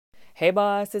Hey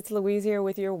boss, it's Louise here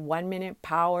with your 1 minute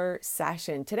power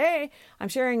session. Today, I'm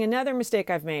sharing another mistake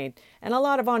I've made, and a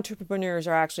lot of entrepreneurs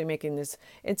are actually making this.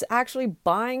 It's actually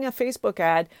buying a Facebook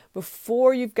ad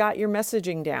before you've got your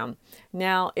messaging down.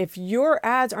 Now, if your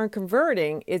ads aren't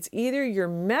converting, it's either your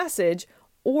message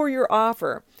or your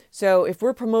offer. So if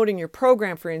we're promoting your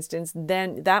program, for instance,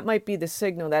 then that might be the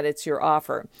signal that it's your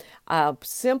offer. A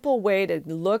simple way to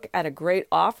look at a great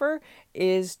offer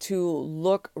is to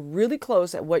look really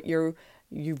close at what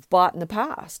you've bought in the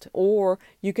past, or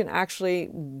you can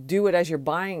actually do it as you're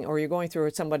buying or you're going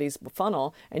through somebody's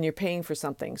funnel and you're paying for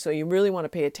something. So you really want to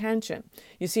pay attention.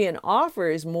 You see, an offer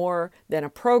is more than a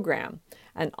program.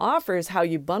 An offer is how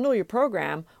you bundle your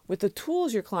program with the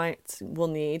tools your clients will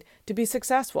need to be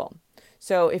successful.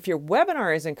 So if your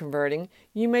webinar isn't converting,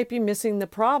 you might be missing the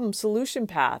problem solution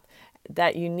path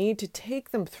that you need to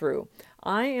take them through.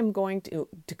 I am going to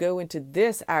go into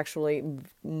this actually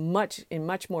in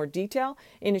much more detail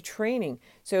in a training.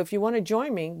 So if you want to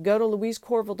join me, go to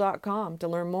louisecorville.com to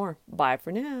learn more. Bye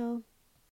for now.